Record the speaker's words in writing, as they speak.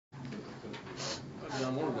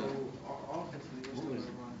John, one of the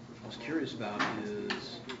I was curious about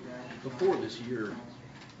is before this year,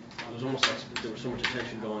 it was almost like there was so much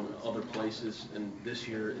attention going other places, and this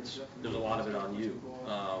year there's a lot of it on you.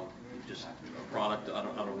 Just a product. I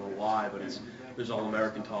don't know why, but there's all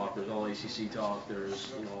American talk, there's all ACC talk,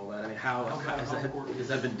 there's all that. I mean, how has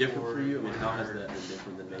that been different for you? I mean, how has that been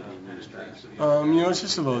different than maybe in years past? It's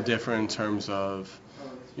just a little different in terms of,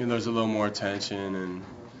 there's a little more attention, and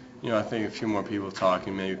I think a few more people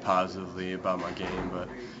talking maybe positively about my game, but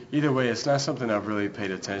either way, it's not something I've really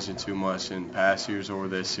paid attention to much in past years or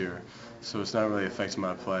this year, so it's not really affecting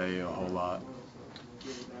my play a whole lot.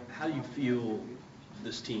 How do you feel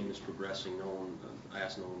this team is progressing? I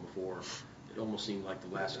asked Nolan before. It almost seemed like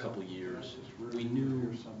the last couple of years, we knew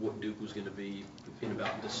what Duke was going to be in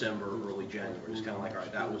about December, early January. It's kind of like, all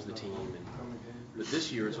right, that was the team. But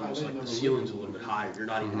this year, it's almost like the ceiling's a little bit higher. You're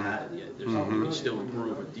not even at it yet. There's still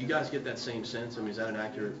improvement. Do you guys get that same sense? I mean, is that an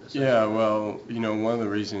accurate assessment? Yeah, well, one of the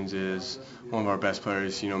reasons is one of our best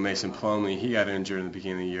players, Mason Plumlee, he got injured in the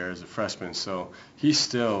beginning of the year as a freshman. So he's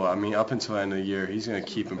still, up until the end of the year, he's going to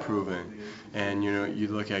keep improving. And, you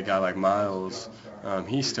look at a guy like Miles,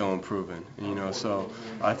 he's still improving. So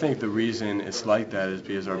I think the reason it's like that is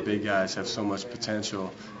because our big guys have so much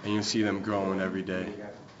potential, and you see them growing every day.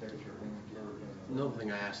 Another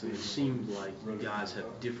thing I asked them, it seemed like you guys have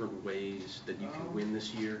different ways that you can win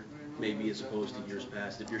this year, maybe as opposed to years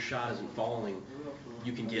past. If your shot isn't falling,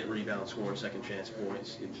 you can get rebound, scoring, second chance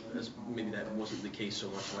points. Maybe that wasn't the case so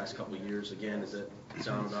much the last couple of years. Again, does that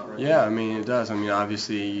sound about right? Yeah, it does.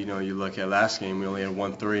 Obviously, you look at last game, we only had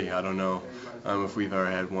 1 3. I don't know if we've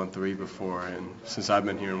ever had 1 3 before, and since I've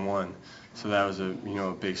been here in 1. So that was a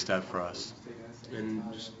big step for us. And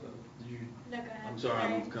just, I'm sorry,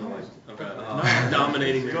 I'm kind of like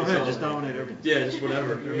dominating. Go ahead, just dominate everything. Yeah, just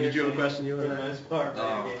whatever. Did you have a question you want to ask?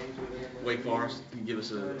 Wake Forest, can you give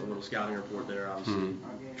us a little scouting report there? Obviously,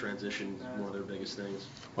 transition is one of their biggest things.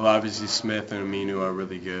 Well, obviously Smith and Aminu are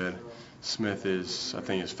really good. Smith is, I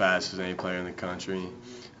think, as fast as any player in the country,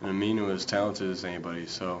 and Aminu is talented as anybody.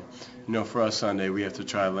 So, for us Sunday, we have to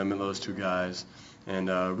try to limit those two guys. And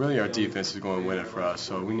really our defense is going to win it for us.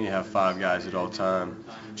 So we need to have 5 guys at all time,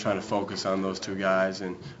 trying to focus on those 2 guys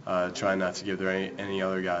and try not to give any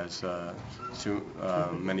other guys too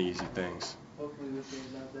many easy things. All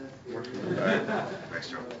right.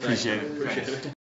 Appreciate it.